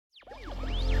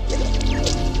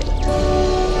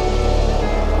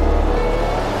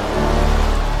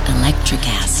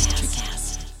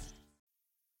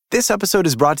This episode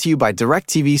is brought to you by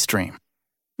DirecTV Stream.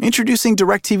 Introducing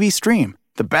DirecTV Stream,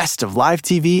 the best of live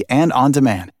TV and on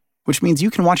demand, which means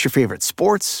you can watch your favorite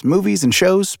sports, movies, and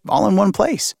shows all in one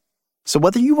place. So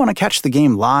whether you want to catch the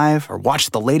game live or watch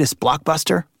the latest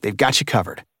blockbuster, they've got you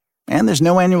covered. And there's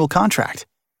no annual contract.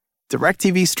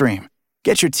 DirecTV Stream.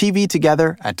 Get your TV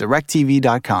together at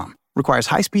directtv.com. Requires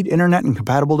high-speed internet and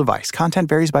compatible device. Content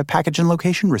varies by package and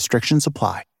location. Restrictions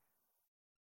apply.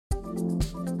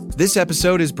 This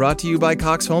episode is brought to you by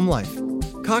Cox Home Life.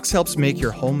 Cox helps make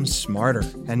your home smarter.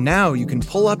 And now you can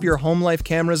pull up your Home Life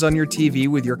cameras on your TV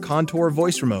with your Contour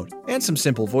voice remote and some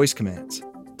simple voice commands.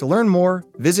 To learn more,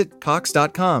 visit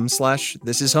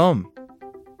cox.com/thisishome.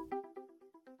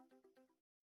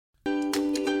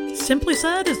 Simply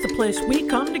Said is the place we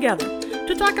come together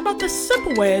to talk about the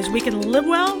simple ways we can live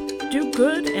well, do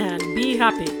good, and be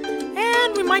happy.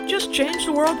 And we might just change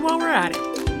the world while we're at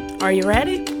it. Are you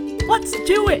ready? Let's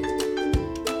do it!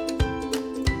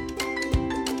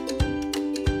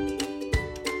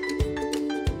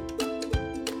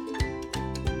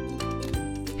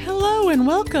 Hello and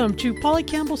welcome to Polly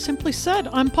Campbell Simply Said.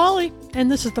 I'm Polly,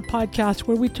 and this is the podcast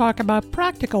where we talk about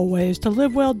practical ways to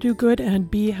live well, do good, and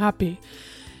be happy.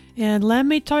 And let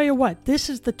me tell you what, this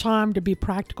is the time to be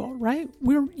practical, right?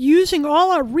 We're using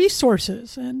all our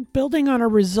resources and building on our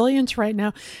resilience right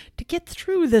now to get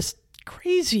through this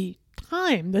crazy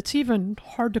time that's even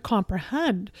hard to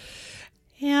comprehend.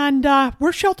 And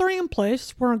we're sheltering in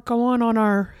place. We're going on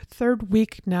our third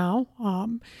week now,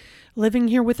 living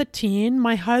here with a teen.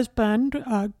 My husband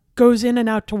goes in and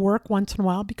out to work once in a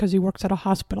while because he works at a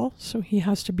hospital, so he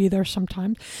has to be there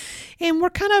sometimes. And we're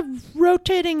kind of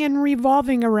rotating and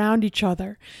revolving around each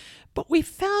other. But we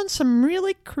found some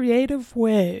really creative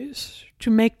ways to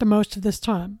make the most of this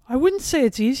time. I wouldn't say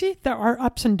it's easy. There are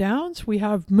ups and downs. We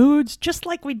have moods just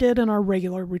like we did in our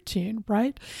regular routine,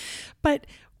 right? But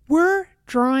we're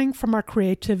drawing from our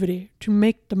creativity to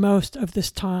make the most of this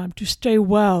time, to stay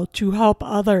well, to help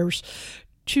others,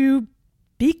 to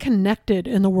be connected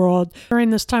in the world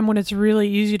during this time when it's really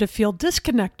easy to feel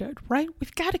disconnected, right?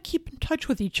 We've got to keep in touch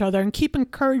with each other and keep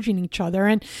encouraging each other.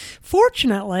 And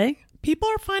fortunately, people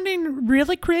are finding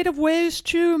really creative ways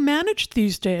to manage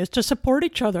these days, to support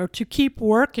each other, to keep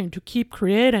working, to keep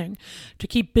creating, to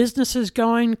keep businesses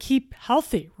going, keep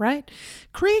healthy, right?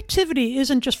 Creativity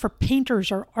isn't just for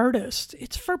painters or artists.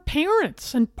 It's for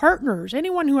parents and partners,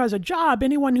 anyone who has a job,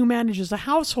 anyone who manages a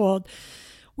household.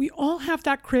 We all have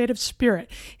that creative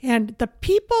spirit. And the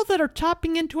people that are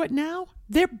tapping into it now,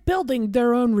 they're building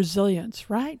their own resilience,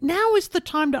 right? Now is the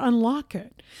time to unlock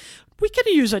it. We can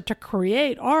use it to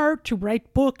create art, to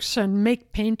write books and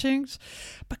make paintings.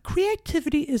 But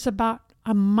creativity is about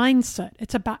a mindset.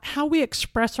 It's about how we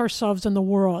express ourselves in the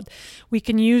world. We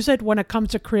can use it when it comes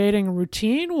to creating a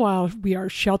routine while we are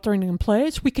sheltering in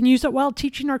place. We can use it while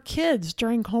teaching our kids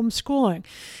during homeschooling,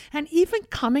 and even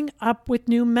coming up with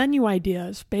new menu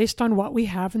ideas based on what we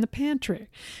have in the pantry.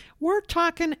 We're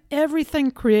talking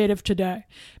everything creative today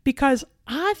because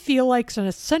I feel like it's an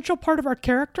essential part of our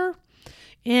character,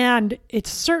 and it's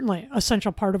certainly an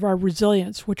essential part of our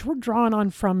resilience, which we're drawing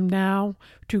on from now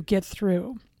to get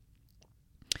through.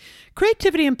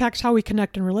 Creativity impacts how we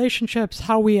connect in relationships,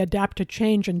 how we adapt to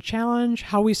change and challenge,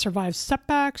 how we survive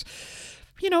setbacks.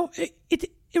 You know, it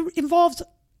involves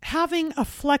having a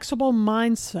flexible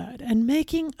mindset and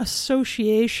making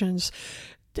associations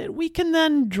that we can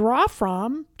then draw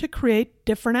from to create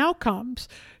different outcomes,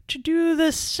 to do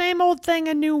the same old thing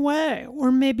a new way,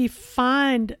 or maybe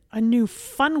find a new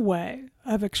fun way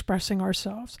of expressing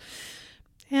ourselves.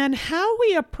 And how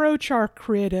we approach our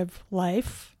creative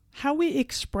life, how we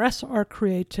express our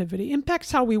creativity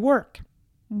impacts how we work,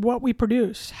 what we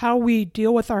produce, how we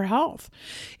deal with our health.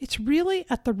 It's really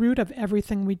at the root of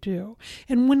everything we do.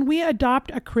 And when we adopt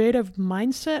a creative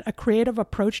mindset, a creative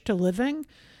approach to living,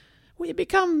 we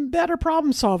become better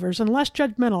problem solvers and less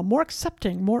judgmental, more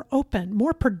accepting, more open,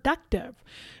 more productive.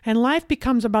 And life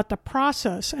becomes about the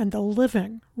process and the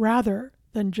living rather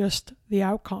than just the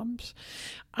outcomes.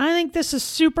 I think this is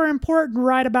super important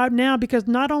right about now because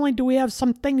not only do we have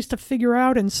some things to figure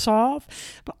out and solve,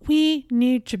 but we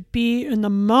need to be in the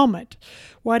moment.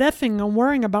 What effing and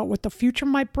worrying about what the future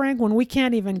might bring when we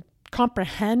can't even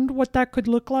comprehend what that could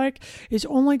look like is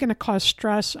only going to cause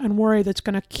stress and worry that's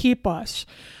going to keep us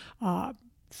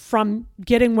from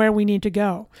getting where we need to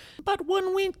go. But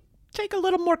when we take a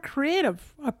little more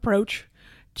creative approach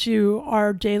to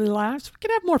our daily lives, we can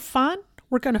have more fun.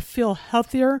 We're going to feel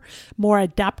healthier, more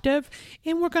adaptive,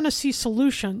 and we're going to see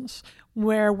solutions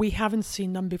where we haven't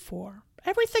seen them before.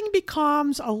 everything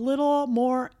becomes a little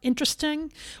more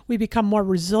interesting. We become more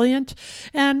resilient.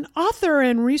 And author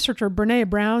and researcher Brené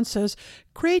Brown says,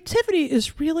 creativity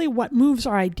is really what moves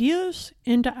our ideas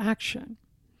into action.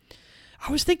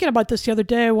 I was thinking about this the other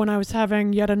day when I was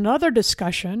having yet another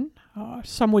discussion,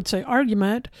 some would say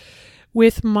argument,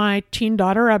 with my teen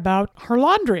daughter about her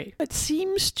laundry. It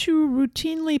seems to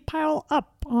routinely pile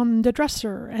up on the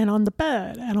dresser and on the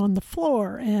bed and on the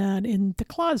floor and in the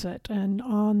closet and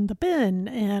on the bin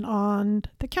and on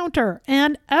the counter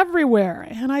and everywhere.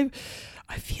 And I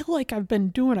feel like I've been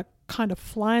doing a kind of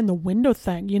fly in the window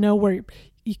thing, where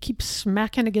you keep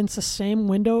smacking against the same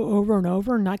window over and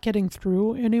over, not getting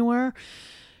through anywhere.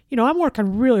 I'm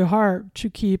working really hard to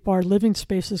keep our living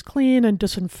spaces clean and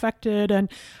disinfected, and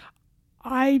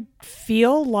I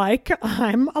feel like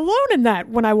I'm alone in that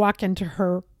when I walk into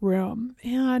her room.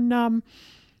 And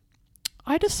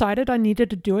I decided I needed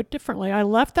to do it differently. I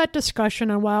left that discussion,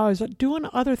 and while I was doing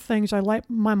other things, I let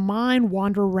my mind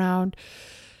wander around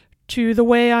to the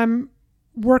way I'm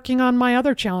working on my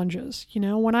other challenges.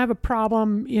 When I have a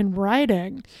problem in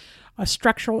writing, a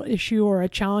structural issue or a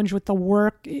challenge with the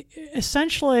work,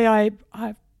 essentially I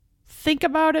think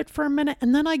about it for a minute,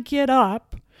 and then I get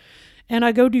up and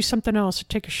I go do something else,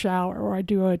 take a shower, or I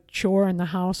do a chore in the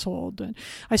household. And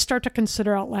I start to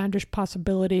consider outlandish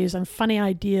possibilities and funny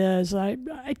ideas. I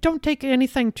don't take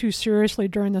anything too seriously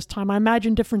during this time. I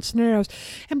imagine different scenarios.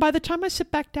 And by the time I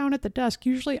sit back down at the desk,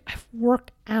 usually I've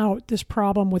worked out this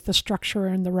problem with the structure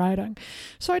and the writing.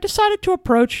 So I decided to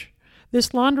approach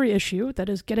this laundry issue that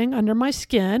is getting under my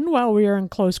skin while we are in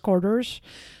close quarters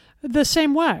the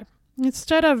same way.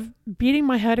 Instead of beating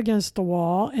my head against the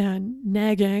wall and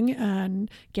nagging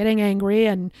and getting angry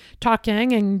and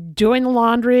talking and doing the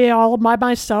laundry all by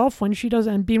myself when she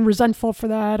doesn't, and being resentful for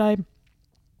that, I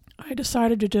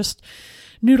decided to just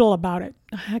noodle about it.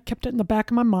 I kept it in the back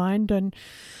of my mind and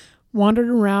wandered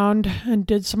around and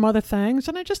did some other things.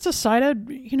 And I just decided,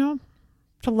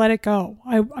 to let it go.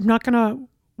 I'm not going to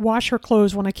wash her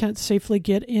clothes when I can't safely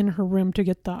get in her room to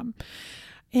get them.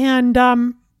 And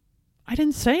I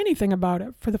didn't say anything about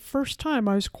it. For the first time,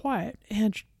 I was quiet,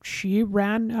 and she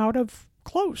ran out of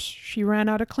clothes. She ran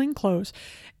out of clean clothes.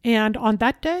 And on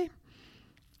that day,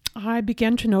 I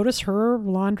began to notice her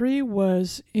laundry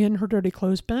was in her dirty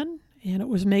clothes bin, and it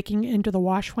was making it into the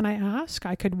wash when I asked.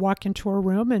 I could walk into her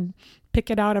room and pick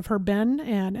it out of her bin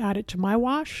and add it to my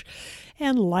wash,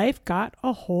 and life got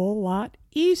a whole lot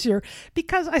easier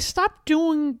because I stopped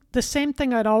doing the same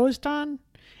thing I'd always done,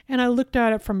 and I looked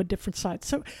at it from a different side.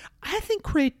 So I think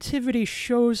creativity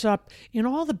shows up in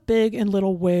all the big and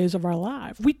little ways of our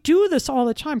life. We do this all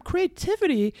the time.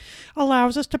 Creativity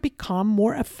allows us to become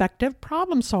more effective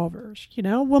problem solvers.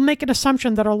 We'll make an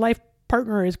assumption that our life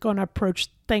partner is going to approach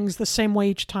things the same way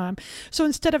each time. So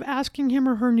instead of asking him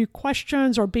or her new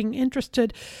questions or being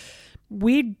interested,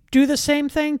 we do the same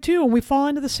thing too, and we fall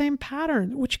into the same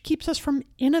pattern, which keeps us from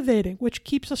innovating, which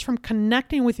keeps us from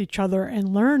connecting with each other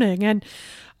and learning. And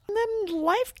then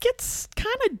life gets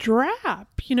kind of drab.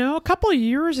 A couple of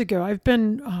years ago, I've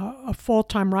been a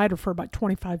full-time writer for about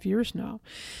 25 years now.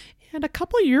 And a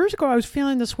couple of years ago, I was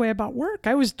feeling this way about work.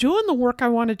 I was doing the work I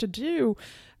wanted to do,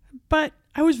 but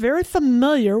I was very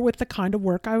familiar with the kind of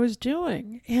work I was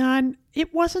doing, and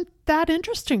it wasn't that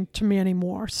interesting to me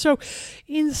anymore. So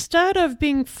instead of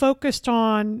being focused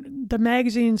on the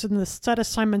magazines and the set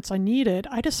assignments I needed,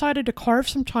 I decided to carve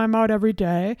some time out every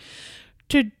day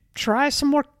to try some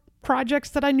more projects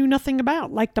that I knew nothing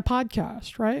about, like the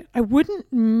podcast, right? I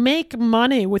wouldn't make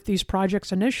money with these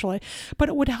projects initially, but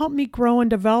it would help me grow and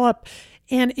develop,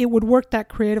 and it would work that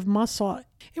creative muscle.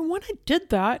 And when I did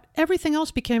that, everything else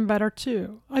became better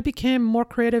too. I became more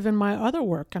creative in my other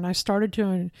work, and I started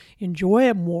to enjoy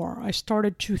it more. I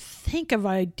started to think of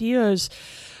ideas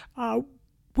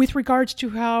with regards to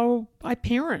how I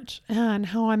parent and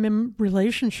how I'm in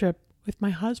relationship with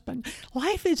my husband.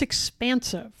 Life is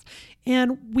expansive,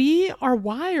 and we are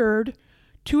wired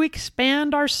to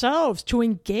expand ourselves, to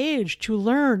engage, to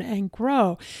learn and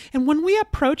grow. And when we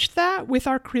approach that with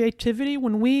our creativity,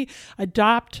 when we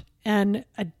adopt and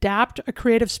adapt a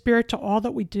creative spirit to all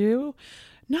that we do,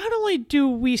 not only do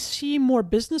we see more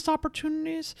business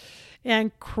opportunities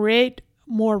and create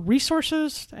more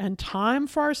resources and time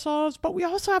for ourselves, but we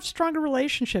also have stronger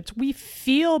relationships. We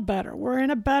feel better. We're in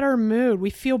a better mood.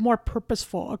 We feel more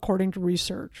purposeful, according to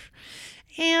research.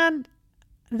 And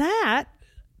that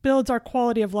builds our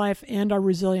quality of life and our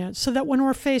resilience, so that when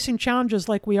we're facing challenges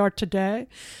like we are today,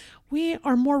 we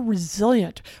are more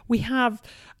resilient. We have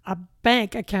a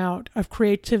bank account of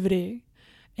creativity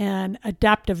and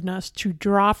adaptiveness to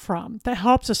draw from that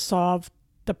helps us solve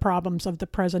the problems of the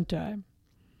present day.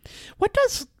 What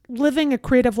does living a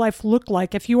creative life look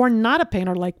like if you are not a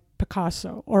painter like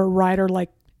Picasso or a writer like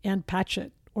Ann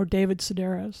Patchett or David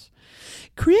Sedaris?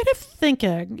 Creative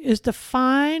thinking is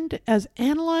defined as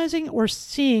analyzing or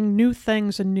seeing new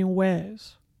things in new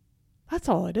ways. That's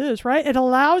all it is, right? It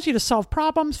allows you to solve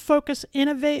problems, focus,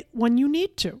 innovate when you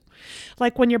need to.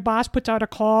 Like when your boss puts out a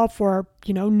call for,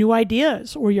 new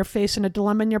ideas, or you're facing a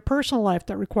dilemma in your personal life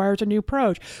that requires a new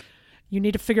approach. You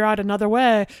need to figure out another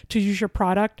way to use your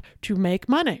product to make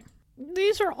money.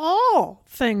 These are all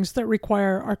things that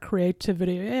require our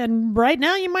creativity. And right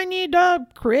now you might need a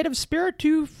creative spirit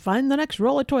to find the next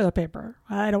roll of toilet paper.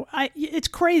 It's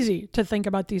crazy to think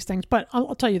about these things, but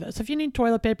I'll tell you this. If you need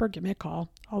toilet paper, give me a call.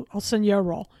 I'll send you a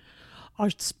roll. I'll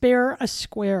spare a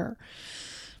square.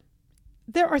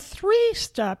 There are 3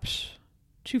 steps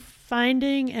to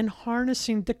finding and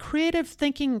harnessing the creative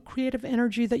thinking, creative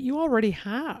energy that you already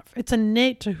have. It's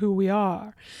innate to who we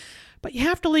are, but you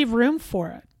have to leave room for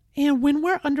it. And when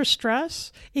we're under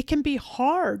stress, it can be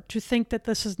hard to think that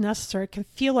this is necessary. It can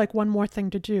feel like one more thing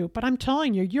to do. But I'm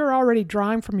telling you, you're already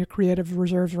drawing from your creative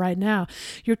reserves right now.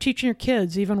 You're teaching your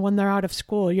kids even when they're out of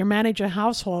school. You're managing a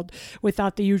household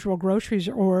without the usual groceries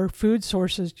or food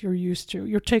sources you're used to.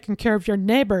 You're taking care of your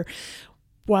neighbor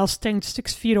while staying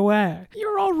 6 feet away.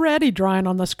 You're already drawing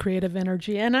on this creative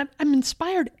energy. And I'm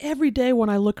inspired every day when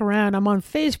I look around. I'm on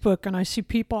Facebook and I see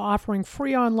people offering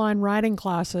free online writing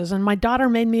classes. And my daughter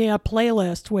made me a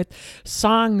playlist with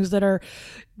songs that are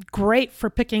great for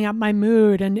picking up my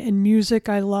mood and music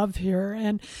I love here.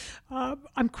 And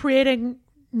I'm creating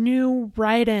new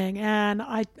writing, and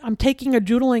I'm taking a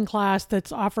doodling class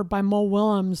that's offered by Mo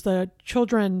Willems, the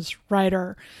children's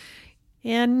writer.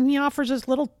 And he offers this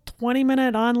little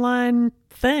 20-minute online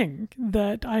thing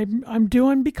that I'm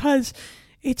doing because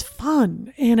it's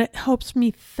fun and it helps me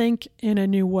think in a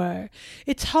new way.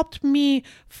 It's helped me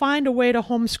find a way to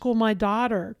homeschool my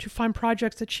daughter, to find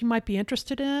projects that she might be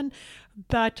interested in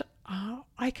that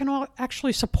I can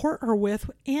actually support her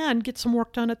with and get some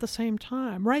work done at the same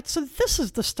time, right? So this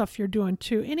is the stuff you're doing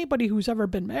too. Anybody who's ever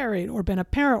been married or been a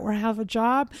parent or have a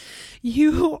job,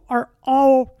 you are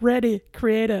already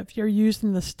creative. You're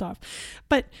using this stuff.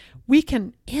 But we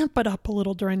can amp it up a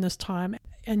little during this time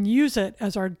and use it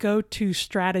as our go-to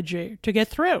strategy to get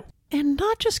through. And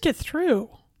not just get through,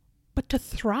 but to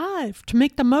thrive, to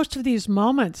make the most of these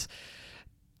moments,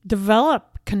 develop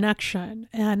connection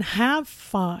and have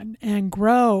fun and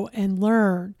grow and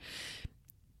learn.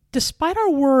 Despite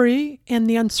our worry and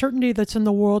the uncertainty that's in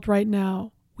the world right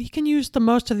now, we can use the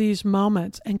most of these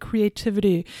moments, and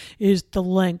creativity is the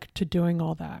link to doing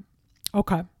all that.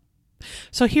 Okay,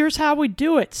 so here's how we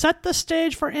do it. Set the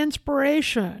stage for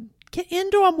inspiration. Get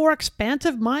into a more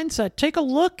expansive mindset. Take a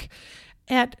look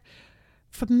at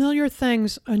familiar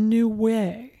things a new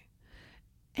way.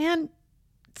 And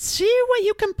see what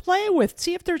you can play with.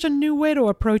 See if there's a new way to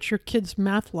approach your kid's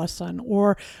math lesson,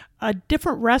 or a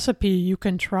different recipe you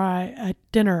can try at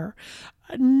dinner,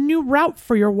 a new route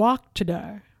for your walk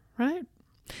today, right?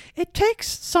 It takes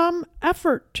some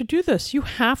effort to do this. You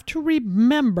have to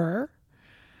remember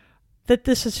that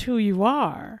this is who you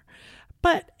are.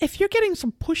 But if you're getting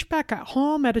some pushback at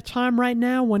home at a time right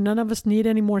now when none of us need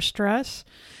any more stress,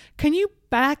 can you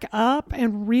back up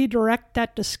and redirect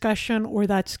that discussion or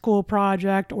that school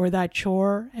project or that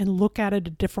chore and look at it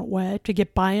a different way to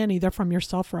get buy-in either from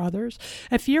yourself or others?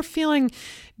 If you're feeling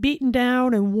beaten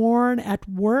down and worn at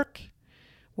work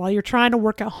while you're trying to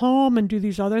work at home and do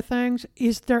these other things,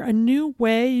 is there a new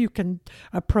way you can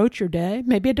approach your day?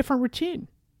 Maybe a different routine.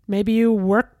 Maybe you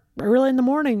work early in the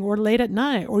morning or late at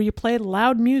night, or you play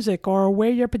loud music or wear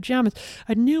your pajamas.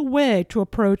 A new way to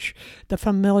approach the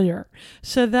familiar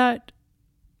so that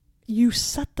you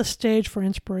set the stage for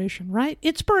inspiration, right?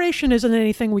 Inspiration isn't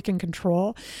anything we can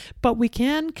control, but we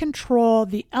can control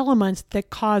the elements that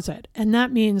cause it. And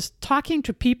that means talking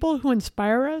to people who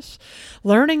inspire us,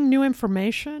 learning new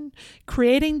information,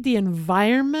 creating the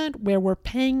environment where we're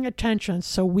paying attention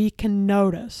so we can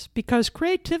notice. Because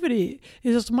creativity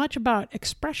is as much about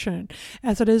expression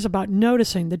as it is about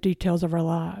noticing the details of our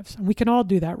lives. And we can all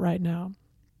do that right now.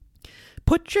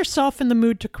 Put yourself in the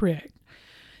mood to create.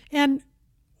 And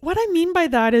what I mean by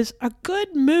that is a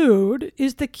good mood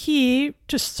is the key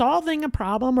to solving a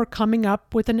problem or coming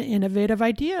up with an innovative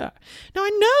idea. Now, I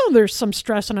know there's some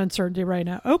stress and uncertainty right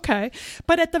now, okay,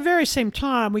 but at the very same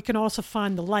time, we can also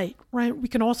find the light, right? We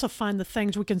can also find the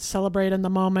things we can celebrate in the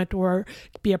moment or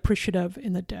be appreciative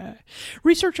in the day.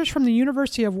 Researchers from the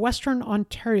University of Western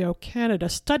Ontario, Canada,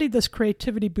 studied this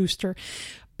creativity booster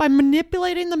by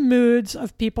manipulating the moods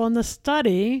of people in the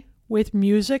study with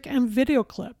music and video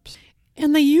clips.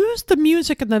 And they used the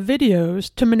music in the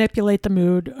videos to manipulate the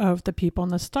mood of the people in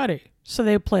the study. So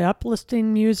they would play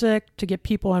uplifting music to get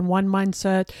people in one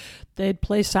mindset. They'd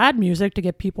play sad music to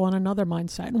get people in another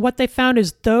mindset. And what they found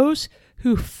is those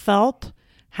who felt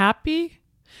happy,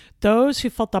 those who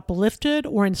felt uplifted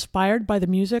or inspired by the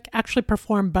music actually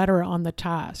performed better on the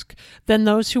task than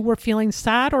those who were feeling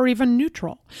sad or even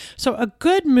neutral. So a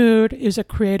good mood is a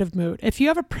creative mood. If you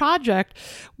have a project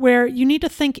where you need to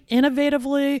think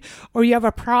innovatively or you have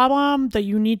a problem that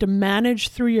you need to manage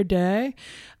through your day,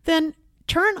 then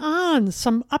turn on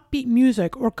some upbeat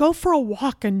music or go for a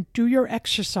walk and do your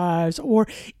exercise or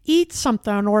eat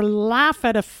something or laugh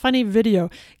at a funny video.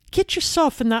 Get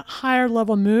yourself in that higher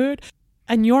level mood,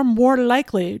 and you're more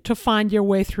likely to find your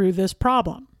way through this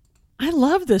problem. I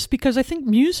love this because I think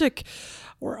music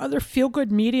or other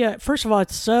feel-good media, first of all,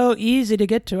 it's so easy to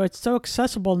get to. It's so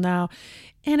accessible now.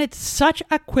 And it's such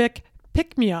a quick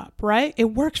pick-me-up, right?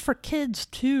 It works for kids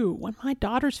too. When my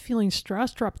daughter's feeling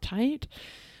stressed or uptight,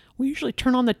 we usually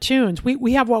turn on the tunes.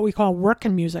 We have what we call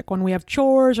working music when we have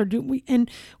chores and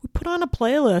we put on a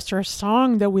playlist or a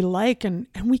song that we like and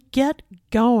we get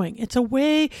going. It's a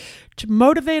way to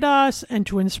motivate us and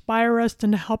to inspire us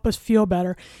and to help us feel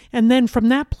better. And then from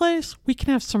that place, we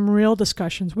can have some real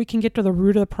discussions. We can get to the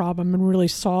root of the problem and really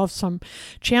solve some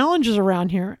challenges around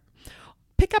here.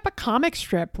 Pick up a comic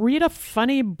strip, read a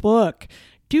funny book,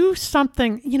 do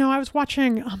something. I was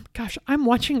watching, I'm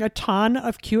watching a ton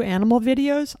of cute animal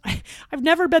videos. I've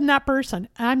never been that person.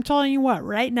 I'm telling you what,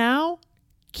 right now,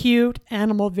 cute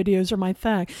animal videos are my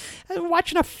thing. I was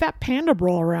watching a fat panda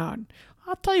roll around.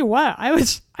 I'll tell you what,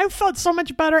 I felt so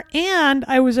much better and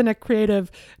I was in a creative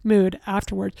mood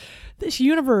afterwards. This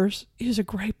universe is a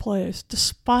great place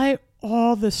despite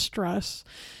all the stress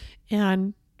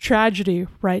and tragedy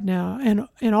right now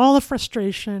and all the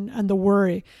frustration and the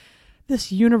worry.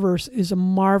 This universe is a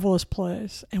marvelous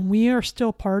place and we are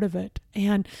still part of it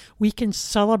and we can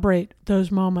celebrate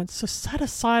those moments. So set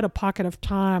aside a pocket of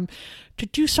time to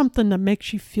do something that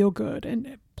makes you feel good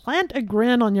and plant a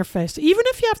grin on your face, even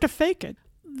if you have to fake it.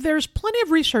 There's plenty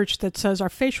of research that says our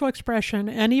facial expression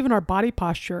and even our body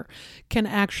posture can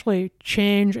actually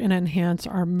change and enhance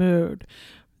our mood.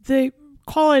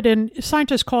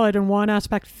 Scientists call it in one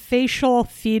aspect facial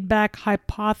feedback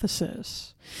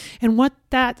hypothesis. And what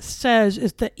that says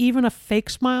is that even a fake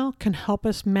smile can help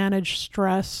us manage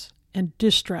stress and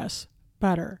distress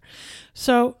better.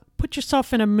 So put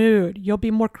yourself in a mood. You'll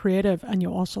be more creative and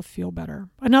you'll also feel better.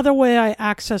 Another way I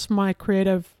access my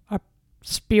creative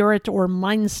spirit or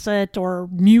mindset or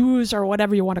muse or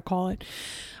whatever you want to call it,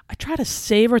 I try to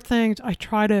savor things. I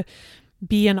try to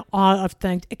be in awe of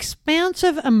things.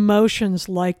 Expansive emotions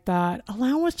like that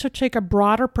allow us to take a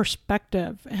broader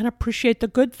perspective and appreciate the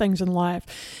good things in life.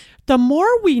 The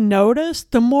more we notice,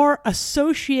 the more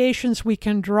associations we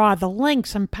can draw, the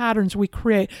links and patterns we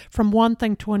create from one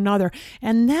thing to another.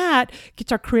 And that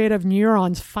gets our creative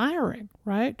neurons firing,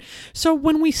 right? So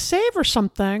when we savor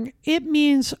something, it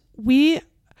means we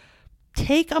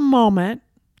take a moment,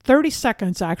 30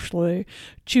 seconds actually,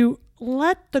 to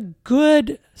let the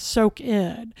good soak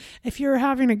in. If you're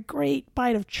having a great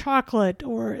bite of chocolate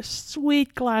or a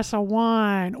sweet glass of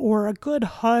wine or a good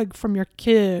hug from your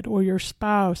kid or your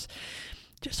spouse,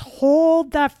 just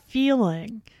hold that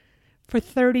feeling for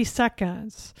 30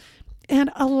 seconds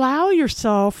and allow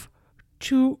yourself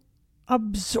to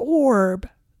absorb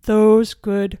those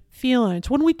good feelings.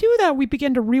 When we do that, we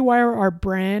begin to rewire our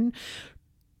brain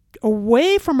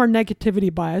away from our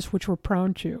negativity bias, which we're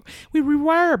prone to. We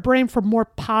rewire our brain for more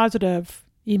positive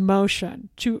emotion,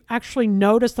 to actually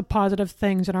notice the positive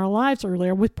things in our lives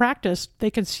earlier. With practice, they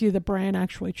can see the brain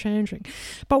actually changing.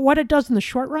 But what it does in the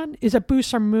short run is it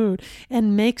boosts our mood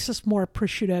and makes us more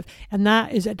appreciative. And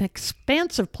that is an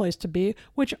expansive place to be,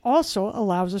 which also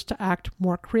allows us to act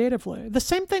more creatively. The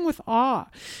same thing with awe.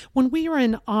 When we are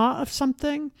in awe of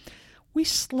something, we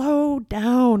slow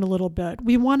down a little bit.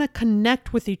 We want to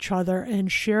connect with each other and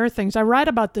share things. I write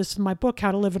about this in my book,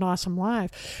 How to Live an Awesome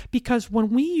Life, because when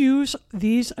we use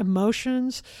these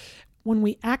emotions, when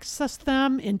we access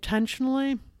them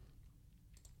intentionally,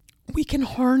 we can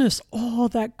harness all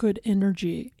that good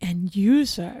energy and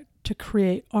use it to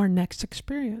create our next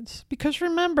experience. Because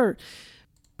remember,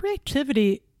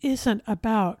 creativity isn't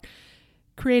about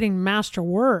creating master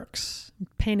works,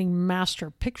 painting master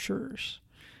pictures.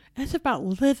 It's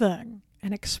about living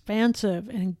an expansive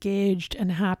and engaged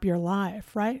and happier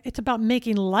life, right? It's about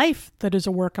making life that is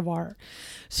a work of art.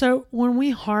 So when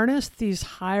we harness these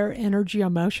higher energy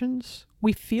emotions,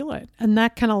 we feel it. And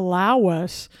that can allow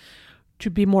us to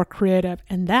be more creative.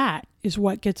 And that is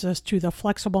what gets us to the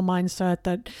flexible mindset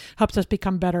that helps us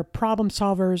become better problem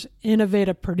solvers,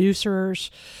 innovative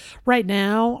producers. Right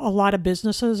now, a lot of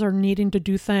businesses are needing to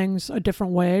do things a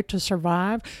different way to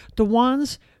survive. The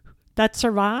ones that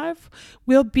survive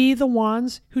will be the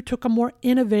ones who took a more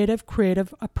innovative,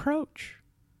 creative approach,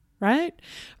 right?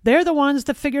 They're the ones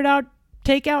that figured out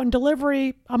takeout and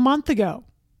delivery a month ago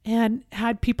and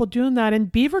had people doing that in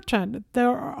Beaverton.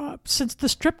 Since the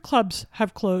strip clubs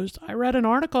have closed, I read an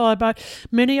article about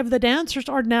many of the dancers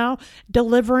are now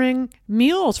delivering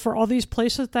meals for all these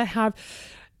places that have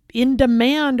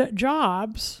in-demand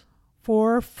jobs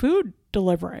for food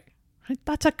delivery. Right?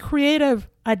 That's a creative,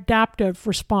 adaptive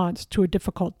response to a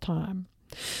difficult time.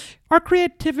 Our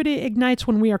creativity ignites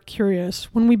when we are curious,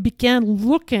 when we begin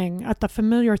looking at the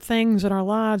familiar things in our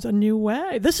lives a new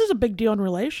way. This is a big deal in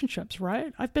relationships,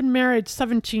 right? I've been married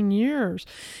 17 years,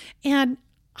 and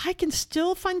I can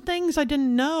still find things I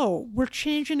didn't know. We're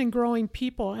changing and growing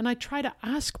people, and I try to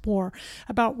ask more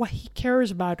about what he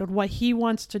cares about and what he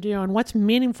wants to do and what's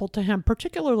meaningful to him,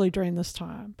 particularly during this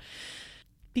time,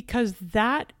 because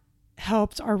that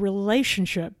helps our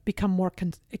relationship become more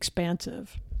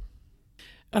expansive.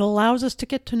 It allows us to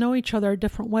get to know each other a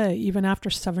different way, even after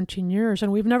 17 years,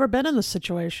 and we've never been in this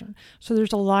situation. So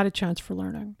there's a lot of chance for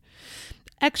learning.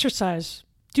 Exercise.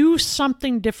 Do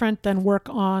something different than work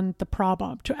on the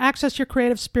problem. To access your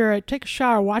creative spirit, take a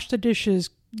shower, wash the dishes,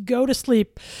 go to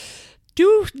sleep,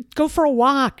 go for a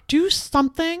walk. Do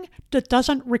something that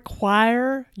doesn't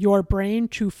require your brain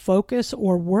to focus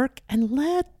or work, and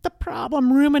let the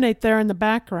problem ruminate there in the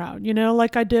background.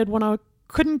 Like I did when I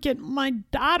couldn't get my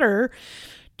daughter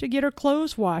to get her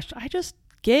clothes washed. I just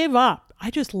gave up.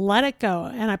 I just let it go.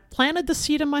 And I planted the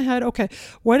seed in my head. Okay,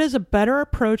 what is a better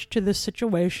approach to this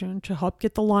situation to help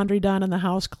get the laundry done and the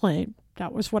house clean?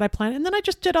 That was what I planned. And then I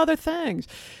just did other things.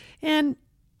 And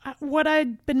what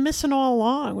I'd been missing all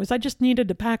along was I just needed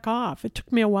to back off. It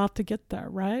took me a while to get there,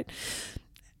 right?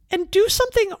 And do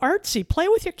something artsy. Play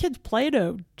with your kids'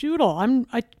 Play-Doh. Doodle. I'm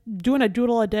doing a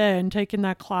doodle a day and taking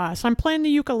that class. I'm playing the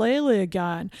ukulele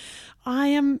again. I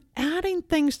am adding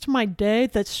things to my day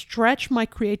that stretch my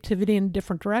creativity in a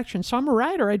different direction. So I'm a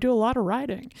writer. I do a lot of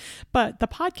writing. But the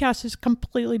podcast is a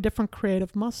completely different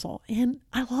creative muscle. And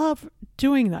I love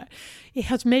doing that. It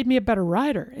has made me a better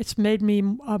writer. It's made me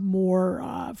a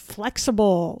more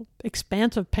flexible,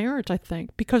 expansive parent, I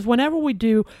think. Because whenever we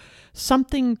do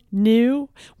something new,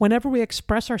 whenever we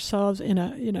express ourselves in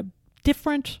a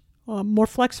different, more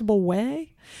flexible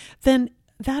way, then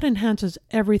that enhances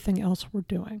everything else we're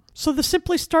doing. So the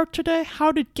Simply Start today,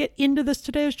 how to get into this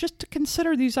today, is just to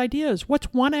consider these ideas.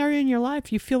 What's one area in your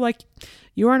life you feel like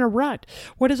you're in a rut?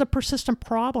 What is a persistent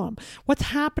problem? What's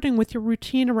happening with your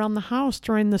routine around the house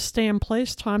during the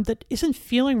stay-in-place time that isn't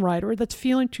feeling right or that's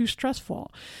feeling too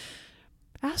stressful?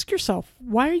 Ask yourself,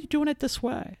 why are you doing it this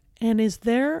way? And is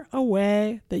there a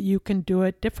way that you can do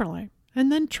it differently?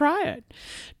 And then try it.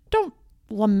 Don't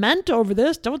lament over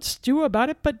this. Don't stew about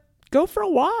it, but go for a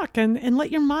walk and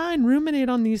let your mind ruminate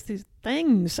on these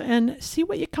things and see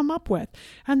what you come up with.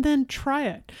 And then try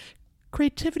it.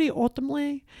 Creativity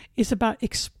ultimately is about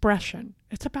expression.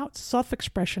 It's about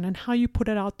self-expression and how you put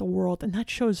it out the world. And that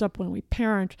shows up when we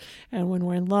parent and when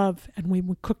we're in love and when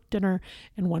we cook dinner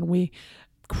and when we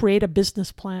create a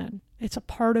business plan. It's a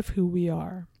part of who we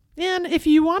are. And if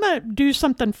you want to do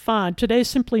something fun, today's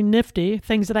Simply Nifty,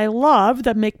 things that I love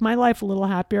that make my life a little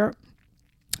happier.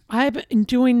 I've been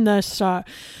doing this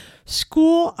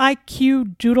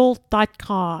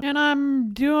schooliqdoodle.com, and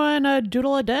I'm doing a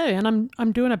doodle a day, and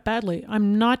I'm doing it badly.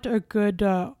 I'm not a good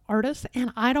artist,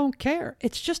 and I don't care.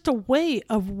 It's just a way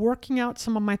of working out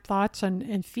some of my thoughts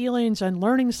and feelings and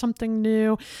learning something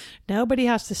new. Nobody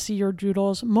has to see your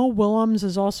doodles. Mo Willems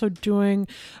is also doing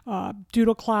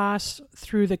doodle class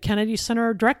through the Kennedy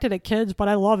Center, directed at kids, but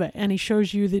I love it, and he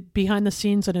shows you the behind the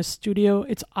scenes in his studio.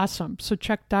 It's awesome, so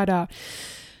check that out.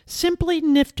 Simply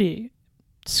Nifty,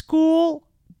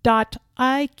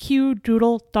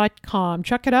 school.iqdoodle.com.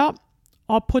 Check it out.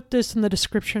 I'll put this in the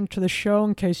description to the show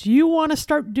in case you want to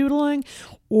start doodling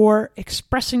or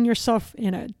expressing yourself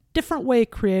in a different way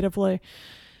creatively.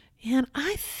 And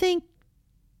I think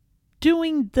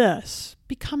doing this,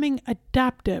 becoming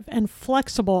adaptive and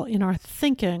flexible in our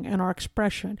thinking and our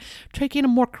expression, taking a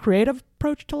more creative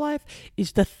approach to life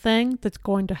is the thing that's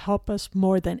going to help us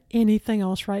more than anything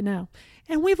else right now.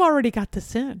 And we've already got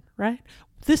this in, right?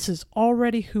 This is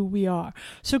already who we are.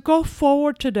 So go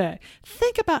forward today.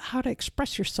 Think about how to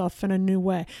express yourself in a new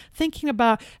way. Thinking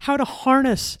about how to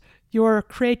harness your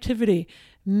creativity,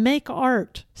 make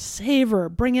art, savor,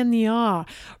 bring in the awe,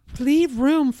 leave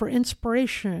room for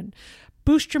inspiration,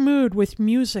 Boost your mood with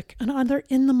music and other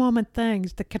in-the-moment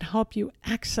things that can help you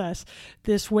access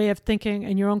this way of thinking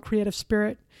and your own creative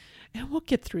spirit. And we'll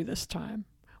get through this time.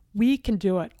 We can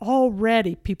do it.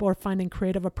 Already, people are finding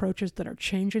creative approaches that are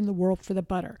changing the world for the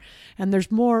better. And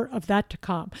there's more of that to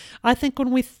come. I think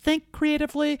when we think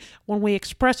creatively, when we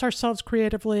express ourselves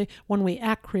creatively, when we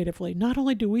act creatively, not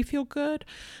only do we feel good,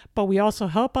 but we also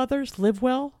help others live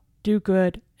well, do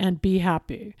good, and be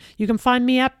happy. You can find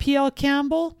me at PL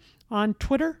Campbell on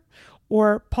Twitter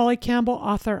or Polly Campbell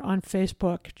Author on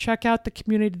Facebook. Check out the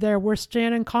community there. We're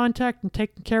staying in contact and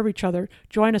taking care of each other.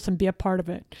 Join us and be a part of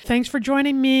it. Thanks for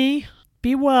joining me.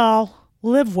 Be well,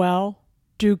 live well,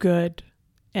 do good,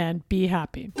 and be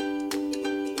happy.